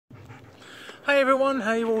Hi everyone,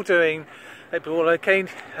 how are you all doing? Hope you're all okay.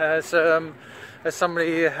 As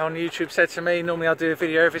somebody on YouTube said to me, normally I do a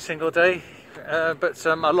video every single day, but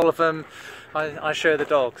a lot of them I share the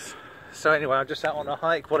dogs. So anyway, I'm just out on a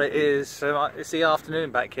hike. What it is, it's the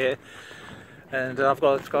afternoon back here, and I've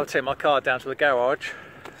got to take my car down to the garage.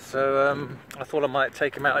 So I thought I might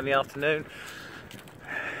take him out in the afternoon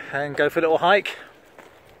and go for a little hike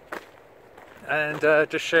and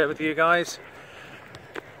just share with you guys.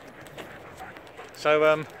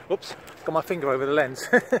 So, whoops, got my finger over the lens.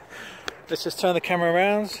 Let's just turn the camera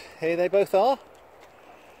around. Here they both are.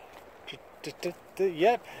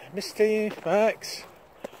 Yep, Misty, Max.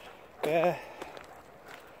 Yeah.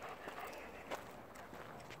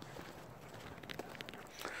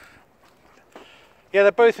 Yeah,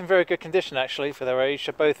 they're both in very good condition actually for their age.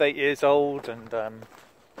 They're both 8 years old, and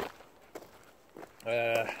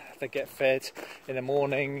they get fed in the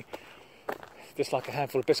morning. Just like a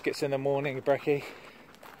handful of biscuits in the morning, brekkie,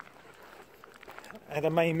 and a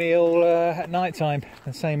main meal at night time.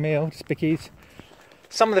 The same meal, just bickies.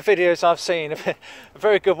 Some of the videos I've seen, a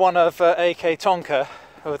very good one of AK Tonka,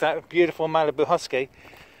 with that beautiful Malibu Husky.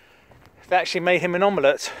 They actually made him an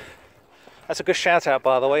omelette. That's a good shout out,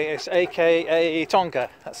 by the way. It's AKA Tonka,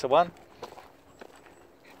 that's the one.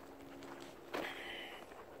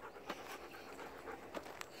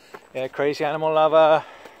 Yeah, crazy animal lover.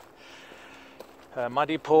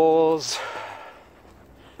 Muddy Paws.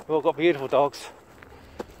 We've all got beautiful dogs.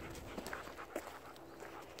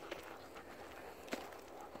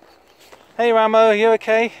 Hey Ramo, are you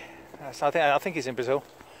okay? I think he's in Brazil.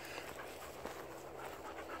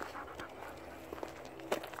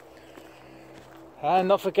 And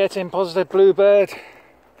not forgetting Positive Bluebird.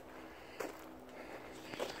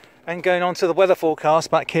 And going on to the weather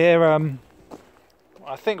forecast back here,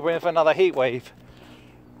 I think we're in for another heat wave.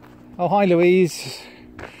 Oh, hi Louise,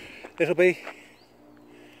 little bee.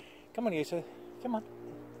 Come on you two, come on.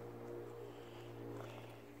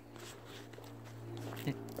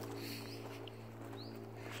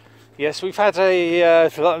 Yes, we've had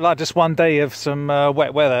like just one day of some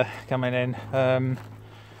wet weather coming in,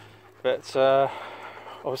 but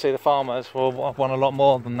obviously the farmers will want a lot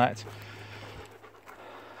more than that,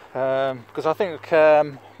 because I think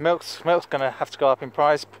milk's going to have to go up in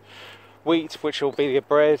price. Wheat, which will be your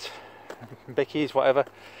bread, bickies, whatever,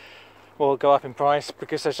 will go up in price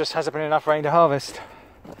because there just hasn't been enough rain to harvest.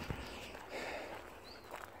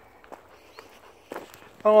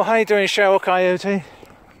 Oh, how you doing, Cheryl Coyote?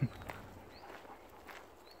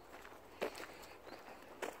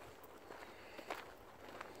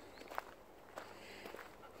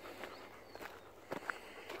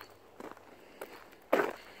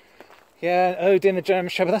 Yeah, Odin the German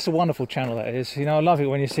Shepherd, that's a wonderful channel that is. You know, I love it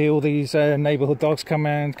when you see all these neighbourhood dogs come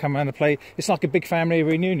around to play. It's like a big family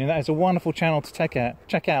reunion. That is a wonderful channel to check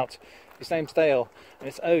out. His name's Dale, and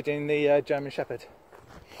it's Odin the German Shepherd.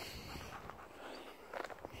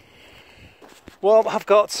 Well, I've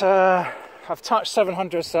touched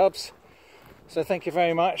 700 subs, so thank you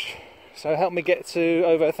very much. So help me get to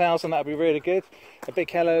over 1,000, that would be really good. A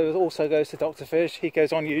big hello also goes to Dr. Fish. He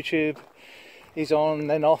goes on YouTube. He's on,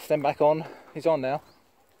 then off, then back on. He's on now.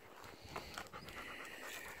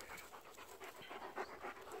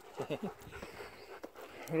 Well,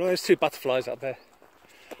 there's two butterflies up there.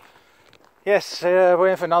 Yes, we're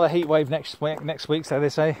in for another heat wave next week, so they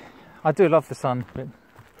say. I do love the sun, but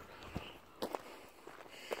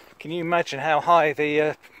can you imagine how high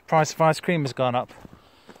the price of ice cream has gone up?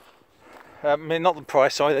 I mean, not the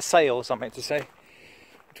price, sorry, the sales, I meant to say. Do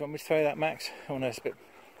you want me to throw that, Max? Oh no, it's a bit...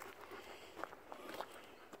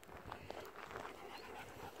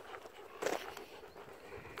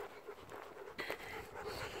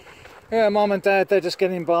 Yeah, Mum and Dad, they're just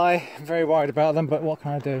getting by. I'm very worried about them, but what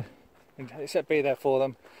can I do? Except be there for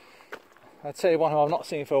them. I'll tell you one who I've not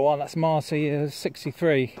seen for a while, that's Marcy,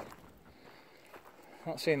 63.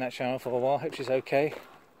 Not seen that channel for a while, hope she's okay.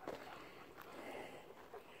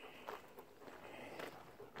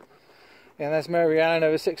 Yeah, there's Mary Allen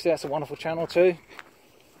over 60, that's a wonderful channel too.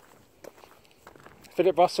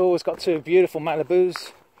 Philip Russell has got two beautiful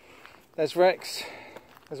Malibus. There's Rex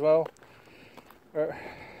as well.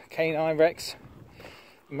 Canine Rex,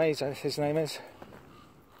 Mazer his name is.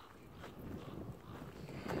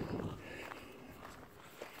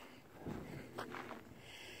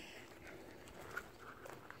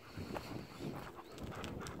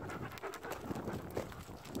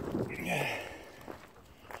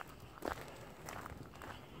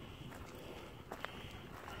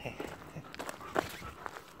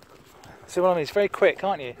 See what I mean? It's very quick,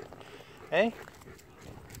 aren't you? Eh?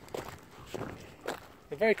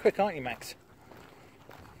 You're very quick, aren't you, Max?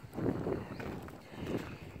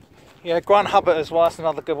 Yeah, Grant Hubbard as well, that's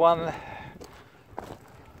another good one.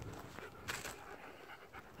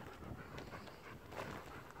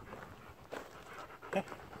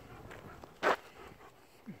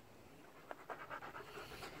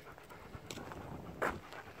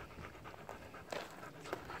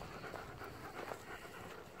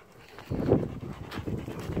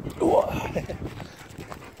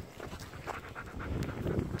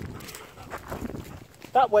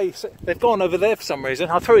 That way, they've gone over there for some reason.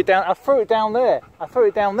 I threw it down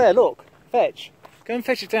there, look. Fetch. Go and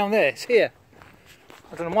fetch it down there, it's here.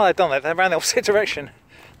 I don't know why they've done that, they ran the opposite direction.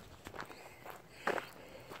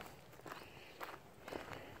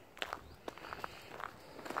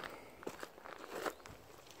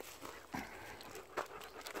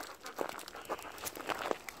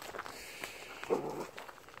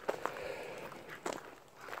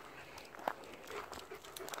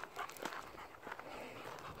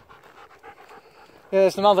 Yeah,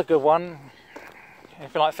 there's another good one,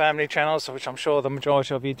 if you like family channels, which I'm sure the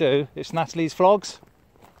majority of you do. It's Natalie's Vlogs.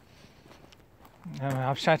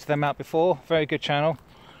 I've shouted them out before, very good channel.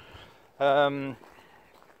 They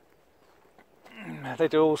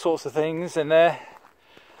do all sorts of things in there.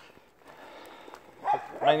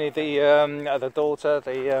 Mainly the daughter,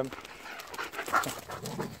 the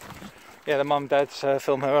mum, dad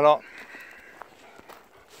film her a lot.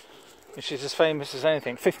 She's as famous as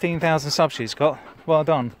anything. 15,000 subs she's got. Well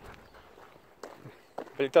done.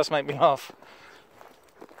 But it does make me laugh.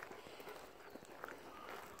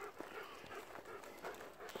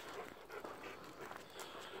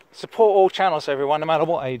 Support all channels, everyone, no matter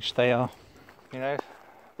what age they are. You know,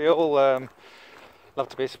 they all love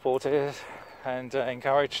to be supported and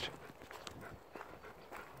encouraged.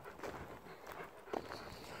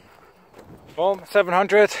 Well,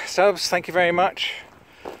 700 subs, thank you very much.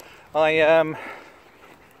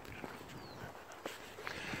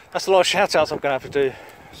 That's a lot of shout outs I'm going to have to do.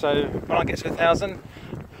 So when I get to 1,000,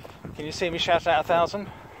 can you see me shout out 1,000?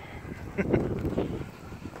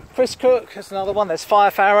 Chris Cook, that's another one. There's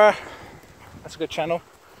Fire Farah, that's a good channel.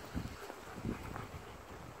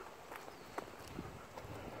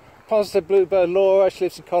 Positive Bluebird Laura, she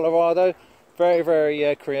lives in Colorado. Very,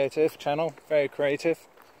 very creative channel, very creative.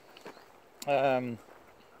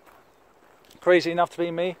 Crazy enough to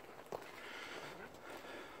be me.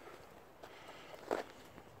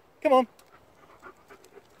 Come on.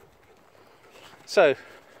 So,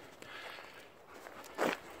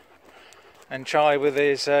 and Chai with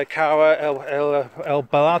his Cara El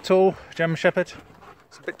Balato German Shepherd.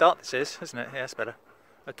 It's a bit dark, this is, isn't it? Yeah, it's better.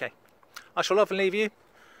 Okay. I shall love and leave you.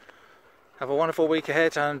 Have a wonderful week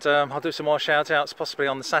ahead, and I'll do some more shout outs possibly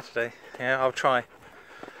on the Saturday. Yeah, I'll try.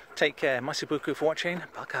 Take care. Merci beaucoup for watching.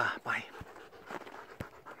 Bye.